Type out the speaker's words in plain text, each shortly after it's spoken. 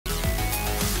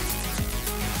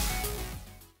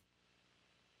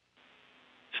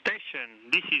Station,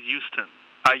 this is Houston.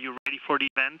 Are you ready for the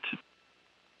event?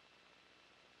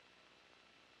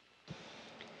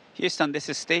 Houston, this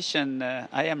is Station.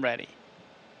 I am ready.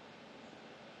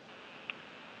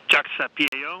 JAXA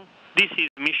PAO, this is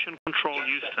Mission Control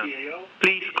Houston.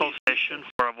 Please call station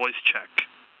for a voice check.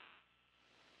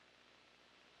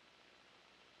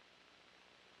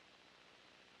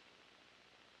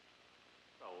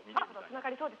 つなが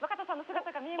りそうです。若田さんの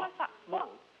姿が見えました。もう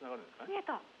つながるんですかね。見え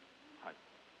た。はい。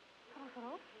そろそ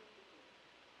ろ。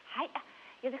はい。あ、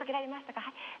呼びかけられましたか。は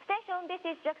い。Station, this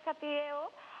is JAXA PAO.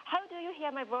 How do you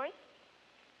hear my voice?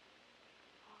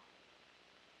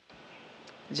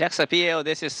 JAXA PAO,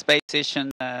 this is Space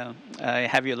Station. I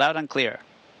have you loud and clear.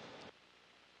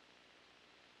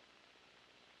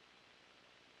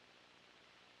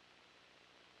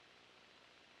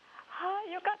 は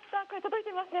い、よかった。これ届い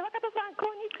てますね。若田さん、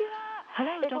こんにちは。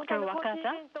Hello, Dr.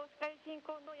 Wakata.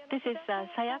 This is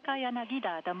Sayaka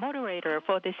Yanagida, the moderator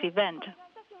for this event.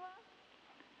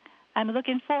 I'm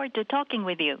looking forward to talking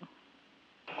with you.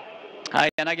 はい、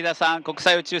柳田さん、国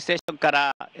際宇宙ステーションか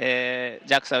ら、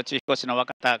JAXA 宇宙飛行士の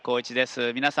若田光一で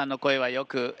す。皆さんの声はよ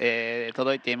く、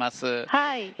届いています。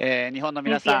Hi. 日本の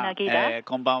皆さん、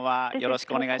こんばんは。よろし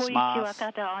くお願いします。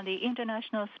Koichi Wakata on the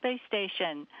International Space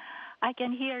Station. I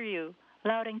can hear you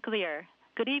loud and clear.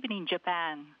 Good evening,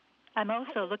 Japan. I'm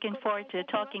also looking forward to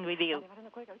talking with you.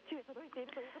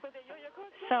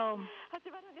 So,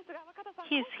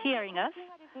 he's hearing us.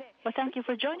 Well, thank you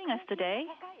for joining us today.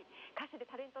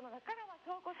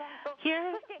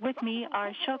 Here with me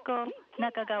are Shoko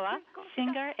Nakagawa,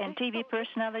 singer and TV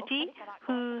personality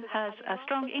who has a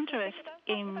strong interest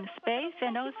in space,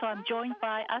 and also I'm joined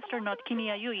by astronaut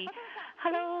Kimiya Yui.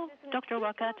 Hello, Dr.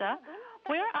 Wakata.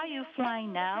 Where are you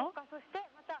flying now?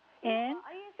 And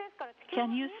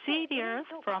can you see the Earth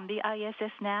from the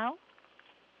ISS now?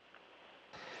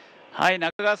 はい、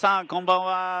中川さん、こんばん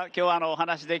は。今日はお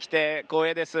話できて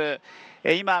光栄です。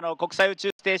今国際宇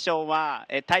宙ステーションは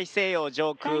大西洋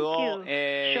上空を、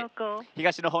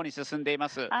東の方に進んでいま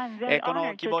す。こ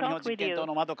の希望日本実験棟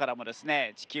の窓からもです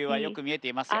ね、地球はよく見えて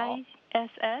いますよ。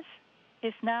ISS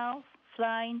is now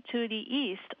flying to the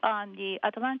east on the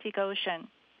Atlantic Ocean.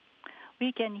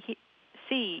 We can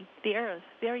see the Earth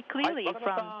very clearly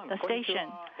from the station.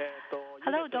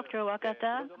 Hello, Dr.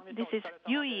 Wakata. This is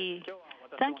Yui.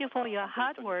 Thank you for your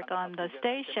hard work on the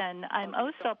station. I'm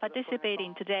also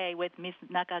participating today with Ms.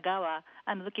 Nakagawa.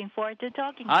 I'm looking forward to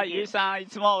talking to you. はい、ゆいさん、い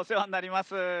つもお世話になりま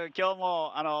す。今日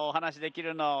もお話でき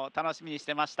るのを楽しみにし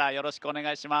てました。よろしくお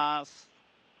願いします。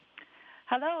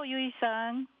Hello,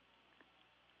 Yui-san.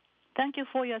 Thank you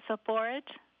for your support.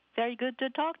 Very good to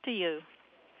talk to you.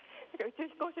 So the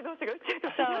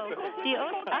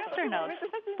astronauts,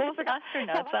 both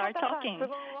astronauts are talking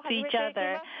to each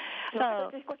other. So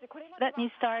let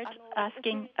me start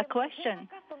asking a question.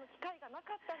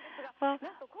 Well,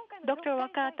 Dr.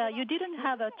 Wakata, you didn't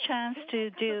have a chance to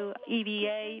do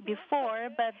EVA before,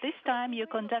 but this time you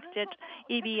conducted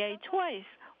EVA twice.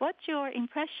 What's your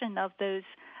impression of those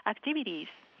activities?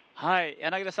 はい、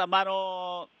柳田さん、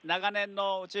長年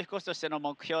の宇宙飛行士としての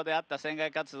目標であった船外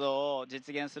活動を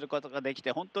実現することができ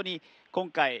て、本当に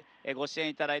今回ご支援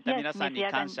いただいた皆さんに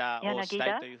感謝をし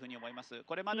たいというふうに思います。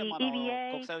これまでも国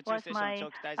際宇宙ステーショ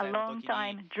ン長期滞在の時に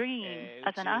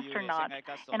宇宙船外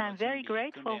活動の実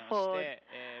験訓練をして、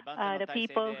万全の体制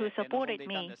で臨んでい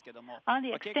たんですけども、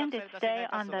計画された船外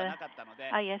活動がなかったの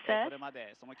で、これま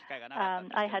でその機会がなかったん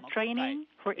ですけども、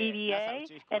今回 NASA 宇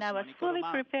宙飛行士のニコルマ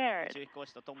ン宇宙飛行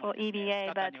士とともに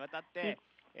EVA, but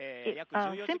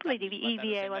simply the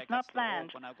EVA was not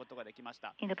planned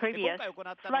in the previous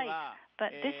flight.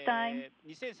 But this time,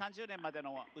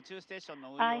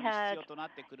 I had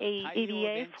a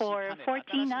EVA for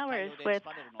 14 hours with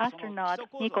astronaut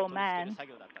Nico Man.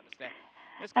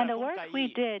 And the work we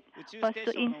did was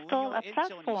to install a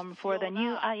platform for the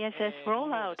new ISS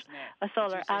rollout, a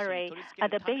solar array at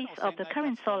the base of the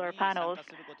current solar panels.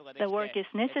 The work is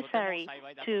necessary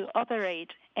to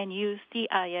operate and use the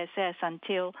ISS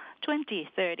until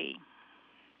 2030.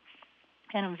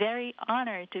 And I'm very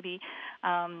honored to be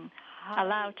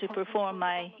allowed to perform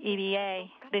my EVA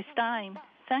this time.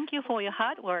 Thank you for your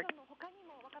hard work.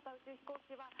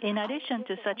 In addition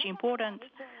to such important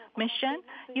mission,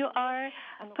 you are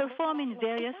performing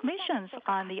various missions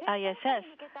on the ISS.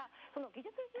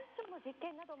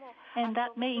 And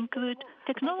that may include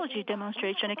technology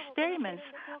demonstration experiments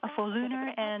for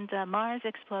lunar and Mars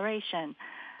exploration,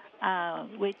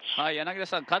 which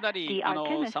the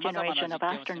Artemis generation of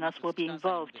astronauts will be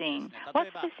involved in. What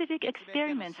specific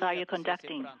experiments are you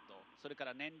conducting?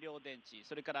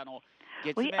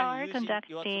 We are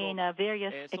conducting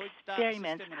various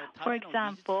experiments. For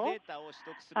example,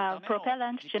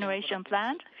 propellant generation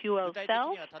plant, fuel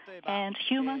cells, and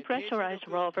human pressurized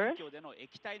rovers.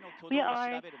 We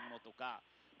are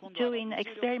doing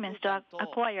experiments to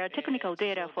acquire technical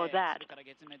data for that.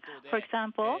 For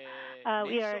example,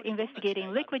 we are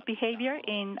investigating liquid behavior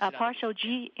in a partial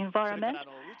G environment,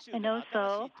 and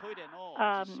also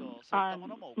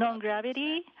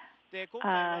non-gravity,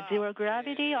 zero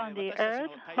gravity on the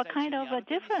Earth. What kind of a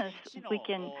difference we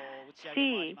can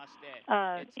see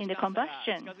in the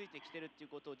combustion?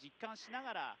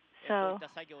 So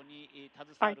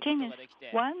Artemis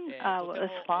 1 was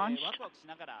launched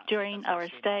during our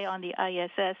stay on the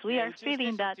ISS. We are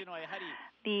feeling that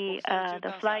the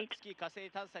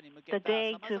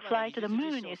day to fly to the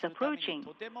moon is approaching,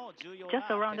 just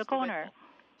around the corner.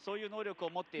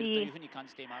 The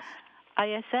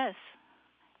ISS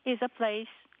is a place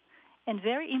and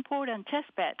very important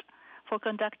test bed for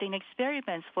conducting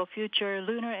experiments for future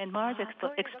lunar and Mars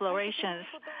explorations.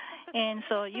 And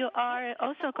so you are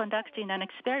also conducting an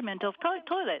experiment of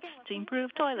toilets to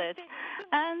improve toilets.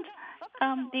 And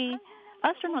the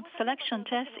astronaut selection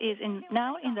test is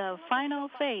now in the final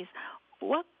phase.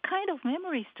 What kind of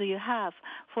memories do you have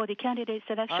for the candidate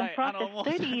selection process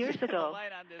 30 years ago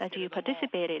that you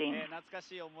participated in?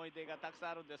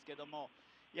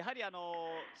 So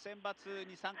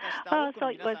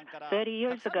it was 30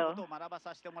 years ago.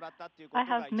 I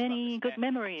have many good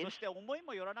memories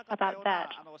about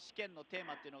that.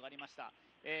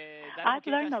 I've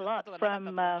learned a lot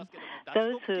from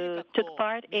those who took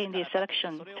part in the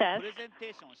selection test,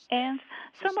 and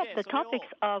some of the topics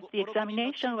of the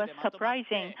examination was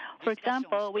surprising. For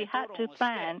example, we had to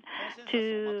plan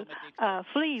to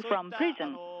flee from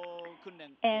prison,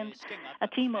 and a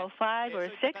team of 5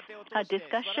 or 6 had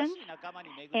discussions,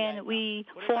 and we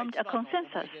formed a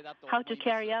consensus how to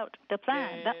carry out the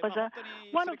plan. That was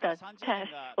one of the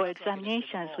tests or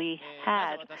examinations we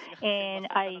had, and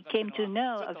I came to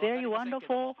know a very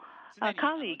wonderful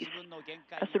colleagues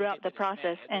throughout the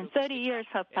process, and 30 years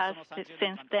have passed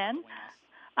since then.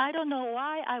 I don't know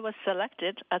why I was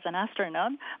selected as an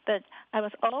astronaut, but I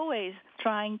was always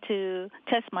trying to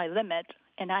test my limit,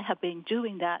 and I have been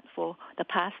doing that for the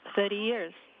past 30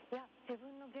 years.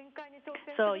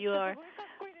 So you are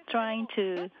trying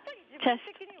to test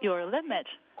your limit.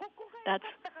 That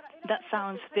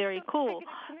sounds very cool.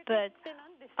 But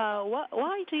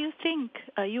why do you think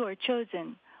you are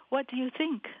chosen? What do you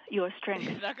think your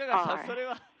strengths are?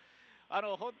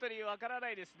 本当にわからな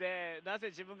いですね。なぜ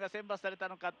自分が選抜された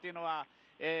のかっていうのは、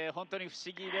本当に不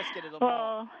思議ですけれども、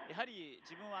やはり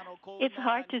自分は幸運な人間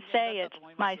だったと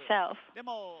思います。で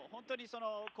も本当にそ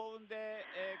の幸運で、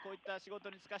こういった仕事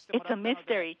に就かせてもらったので、It's a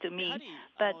mystery to me,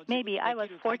 but maybe I was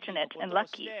fortunate and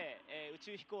lucky. 宇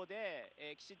宙飛行で、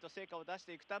きちんと成果を出し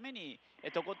ていくために、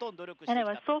とことん努力してきたとい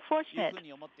うふう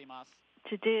に思っています。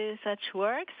To do such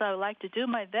work, so I would like to do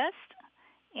my best,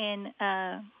 and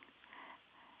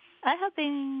I have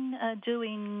been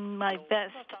doing my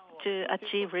best to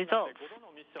achieve results.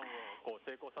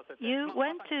 You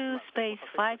went to space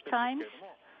 5 times,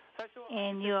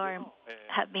 and you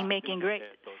have been making great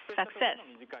success.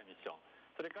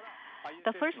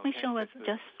 The first mission was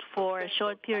just for a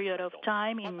short period of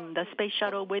time in the space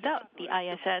shuttle without the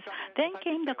ISS. Then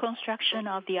came the construction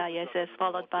of the ISS,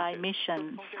 followed by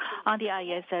missions on the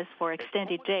ISS for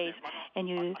extended days. And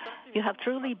you have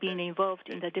truly been involved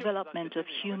in the development of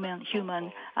human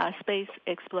space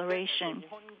exploration.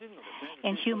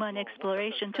 And human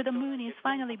exploration to the moon is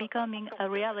finally becoming a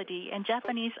reality, and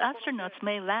Japanese astronauts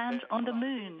may land on the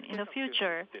moon in the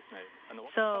future.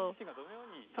 So,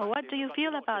 what do you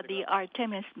feel about the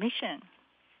Artemis mission?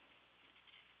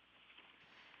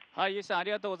 はい、ゆいさんあ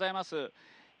りがとうございます。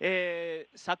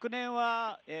昨年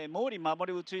は、毛利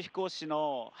守宇宙飛行士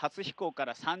の初飛行か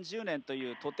ら30年と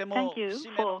いうとても節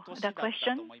目の年だった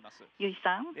と思います。日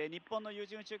本の有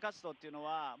人宇宙活動っていうの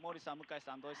は毛利さん、向井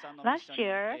さん、土井さんの Last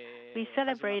year, we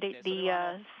celebrated the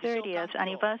 30th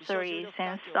anniversary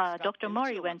since Dr.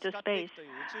 Mori went to space.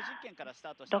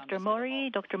 Dr.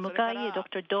 Mori, Dr. Mukai,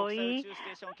 Dr. Doi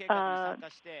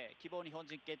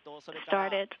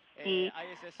started the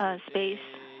space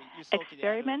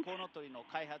experiment,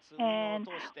 and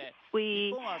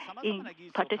we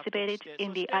participated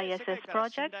in the ISS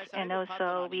project, and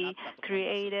also we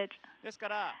created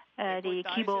the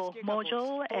Kibo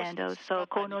module and also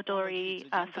Konotori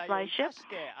supply ship.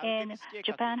 And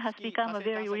Japan has become a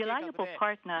very reliable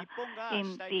partner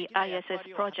in the ISS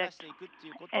project.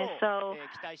 And so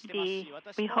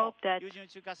we hope that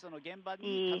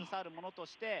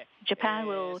Japan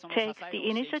will take the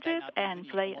initiative and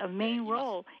play a main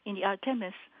role in the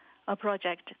Artemis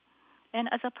project. And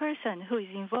as a person who is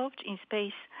involved in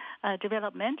space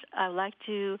development, I would like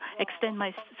to extend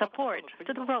my support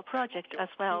to the whole project as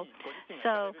well.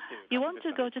 So you want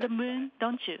to go to the moon,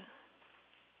 don't you?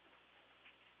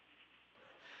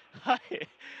 はい。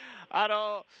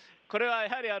これはや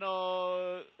はり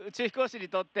宇宙飛行士に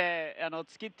とって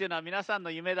月っていうのは皆さん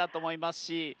の夢だと思います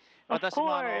し、私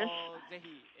もぜ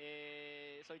ひ、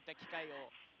そういった機会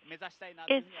を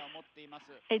It's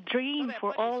a dream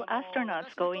for all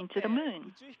astronauts going to the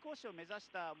moon.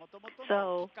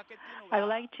 So I would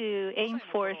like to aim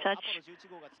for such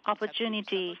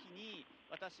opportunity.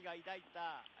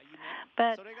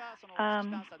 But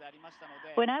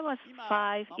when I was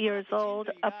 5 years old,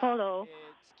 Apollo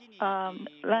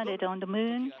landed on the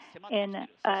moon, and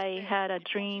I had a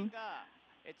dream.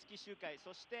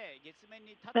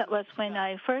 That was when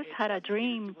I first had a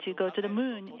dream to go to the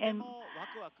moon, and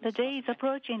the day is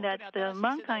approaching that the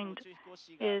mankind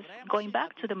is going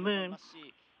back to the moon,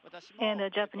 and the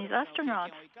Japanese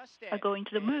astronauts are going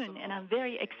to the moon, and I'm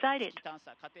very excited.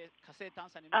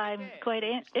 I'm quite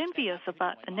envious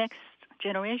about the next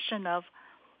generation of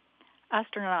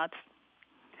astronauts.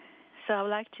 So I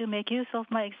would like to make use of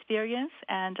my experience,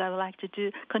 and I would like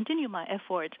to continue my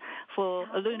effort for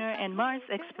lunar and Mars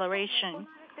exploration.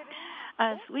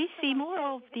 As we see more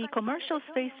of the commercial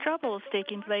space travels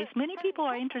taking place, many people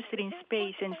are interested in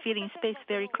space and feeling space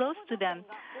very close to them.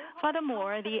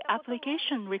 Furthermore, the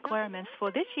application requirements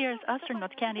for this year's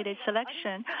astronaut candidate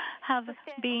selection have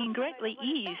been greatly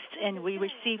eased, and we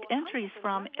received entries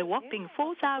from a whopping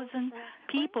 4,000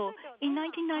 people. In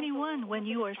 1991, when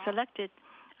you were selected,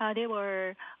 there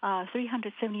were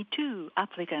 372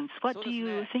 applicants. What do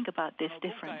you think about this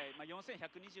difference?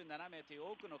 4127名という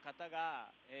多くの方が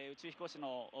宇宙飛行士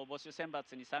の募集選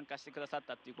抜に参加してくださっ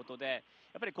たということで、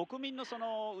やっぱり国民のそ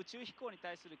の宇宙飛行に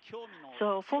対する興味の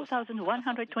So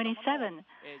 4,127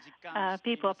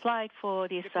 people applied for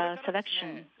this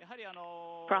selection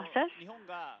process,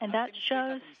 and that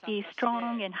shows the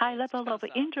strong and high level of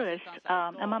interest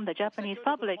among the Japanese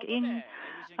public in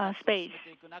space.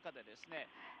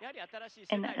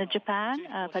 And Japan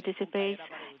participates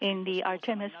in the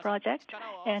Artemis project,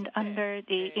 and under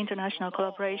the international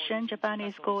collaboration, Japan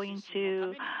is going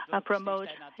to promote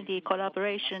the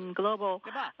collaboration, global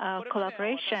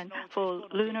collaboration for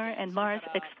lunar and Mars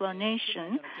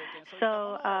exploration.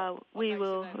 So we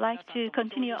will like to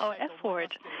continue our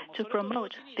effort to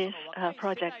promote this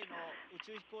project.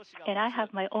 And I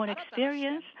have my own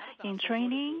experience in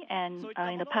training and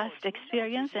in the past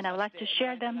experience, and I would like to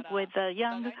share them with the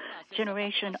young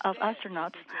generation of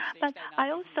astronauts. But I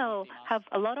also have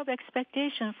a lot of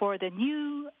expectation for the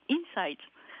new insights,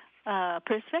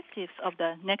 perspectives of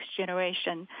the next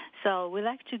generation. So we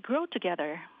like to grow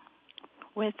together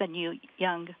with the new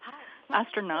young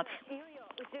astronauts.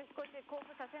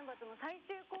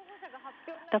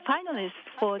 The finalists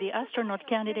for the astronaut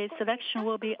candidate selection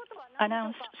will be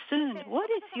announced soon. What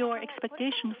is your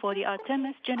expectation for the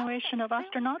Artemis generation of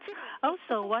astronauts?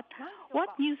 Also, what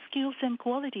new skills and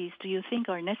qualities do you think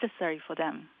are necessary for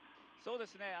them? そうで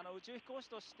すね、宇宙飛行士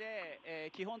とし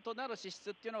て、基本となる資質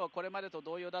っていうのはこれまでと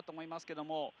同様だと思いますけど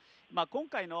も、今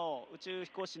回の宇宙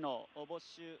飛行士の募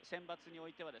集選抜にお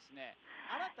いてはですね、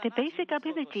 The basic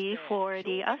ability for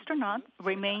the astronaut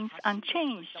remains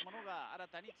unchanged.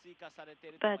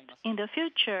 But in the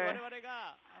future,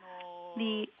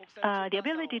 the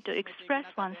ability to express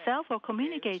oneself or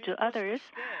communicate to others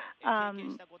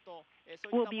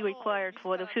will be required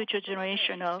for the future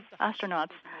generation of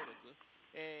astronauts.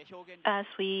 As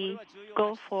we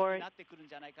go for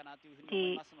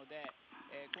the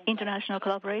international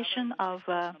collaboration of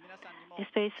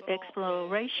space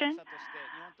exploration,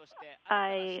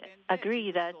 I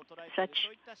agree that such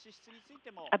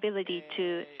ability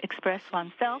to express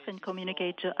oneself and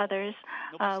communicate to others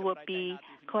will be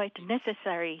quite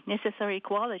necessary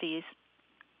qualities.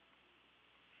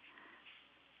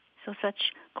 So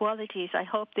such qualities, I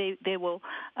hope they will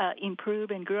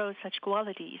improve and grow such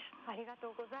qualities.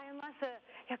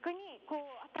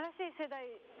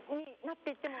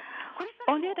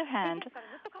 On the other hand,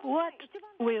 what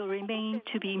will remain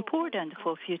to be important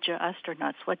for future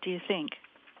astronauts? What do you think?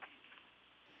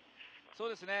 そう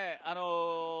ですね、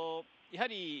やは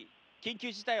り緊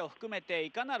急事態を含めてい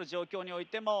かなる状況におい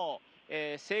ても、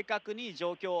正確に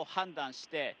状況を判断し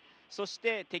てそし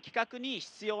て的確に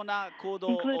必要な行動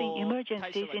including を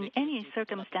対処 emergencies がで in きると any いうこと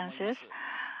だと思いま circumstances. す。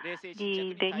冷静 They 沈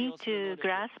着に need 対応する to 能力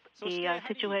grasp そして the やはり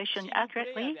チ situation ームプレ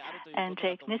イヤー accurately であるというこ and と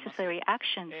だ take と思います。 necessary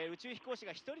actions. 宇宙飛行士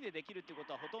が一人でできるというこ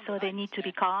とはほとん So どな they いで need す to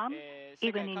be ね。calm 世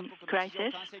even 界 in 各国の地上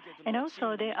crisis. 管制局 And のチーム also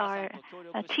の they 皆さ are んと協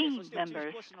力して、 team そして宇宙 members.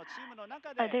 飛行士のチームの中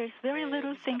There's で very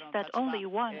little 自ら things の that 立場 only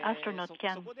one astronaut そ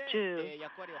can こで do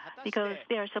役割を果たし because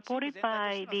て they are チーム supported 全体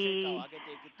by としての成果を the 上げ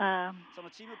ていくという そ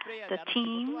のチームプレイヤーであるとい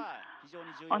うことは非常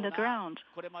に重 on 要 the な ground.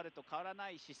 これまでと変わらな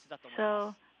い資質だと思いま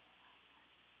So す。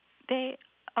 they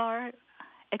are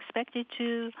expected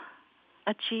to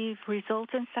achieve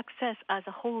results and success as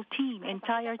a whole team,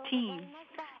 entire team.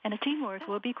 And the teamwork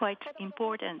will be quite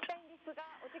important.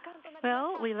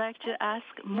 Well, we like to ask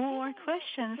more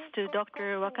questions to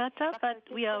Dr. Wakata, but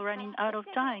we are running out of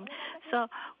time. So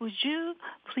would you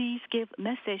please give a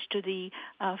message to the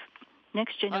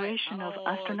next generation of 次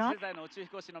astronauts? 世代の宇宙飛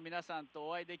行士の皆さんと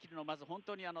お会いできるのをまず本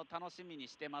当に楽しみに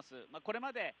してます。これ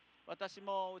まで私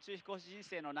も宇宙飛行士人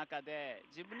生の中で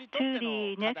自分にとっ To ての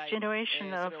the 課 next 題 generation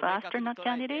そ of れを明確に astronaut 捉え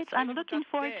て candidates, それ I'm に向か looking っ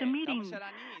forward to てがむ meeting しゃ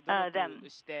らに努 them 力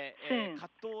して葛 soon.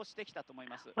 藤をしてきたと思い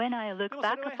ます。 When I で look もそ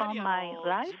back れはやは upon り my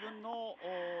life, 自分の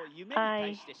夢に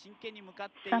対して真剣に向かっ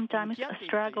て向 sometimes き合ってい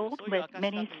るという struggled そういう with 証だ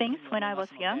many というふう things に when 思い I ま was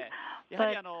すので young, やは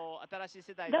り but 新しい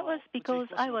世代 that の was 宇宙 because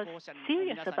飛行 I 士の was 候補者の serious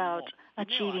皆さんに about も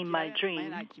夢を achieving my 諦め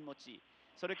ない dream. 気持ち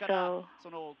それから So, そ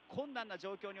の困難な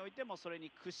状況においてもそれに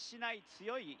屈しない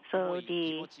強い so 思い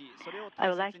気持ちそれを I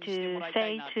大 would like 切にしても to らいたい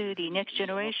say なとい to うふう the に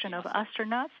next 思って generation いま of す。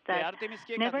 astronauts で that アルテミス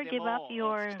計 never 画で give up も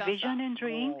your 月探査 vision and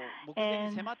dream もう目前に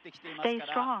and 迫ってきています stay か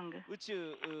ら strong 宇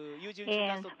宙有人宇宙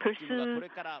観 and 測っていうのがこ pursue れ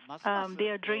からますます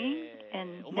their dream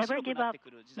and 面 never 白く give なっ up, て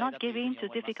くる時代 not だという give ふう in に to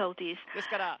思います。 difficulties. です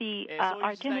から The そうい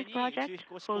う時代 Artemis に宇宙 project 飛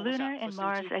行士 for 候補者 lunar そ and して宇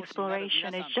Mars 宙飛行士になる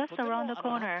exploration 皆 is さん just とて around も the ラ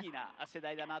corner. ッキーな世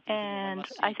代だなというふうに思い And ま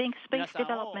す I し think 皆 space さんを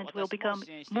development will 私も become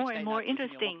支援していき more た and いな more という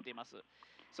ふうに思っ interesting. ています。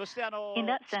そして In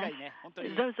that 近 sense, いね本当に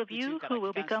those of 宇宙 you から who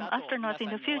will 帰還した become 後皆 astronauts さ in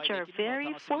ん the にお会い future で are きるのを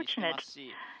very 楽しみにしてま fortunate, す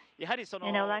しやはりそ and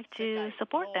I would の like 世 to 界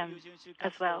support の them 有人宇宙 as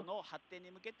活動 well. の発展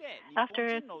に向けて日本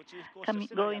After 人の宇宙飛行士とし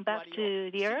ての going 役 back 割を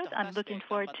to き the ちん Earth, と果 I'm たして looking 頑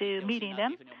forward 張っていっ to てほしい meeting なとい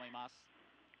them. うふうに思います。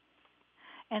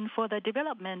 And for the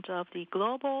development of the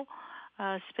global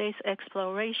space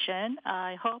exploration,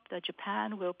 I hope that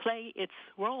Japan will play its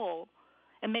role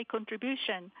and make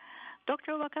contribution.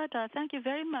 Dr. Wakata, thank you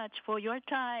very much for your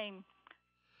time.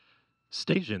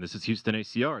 Station, this is Houston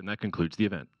ACR, and that concludes the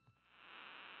event.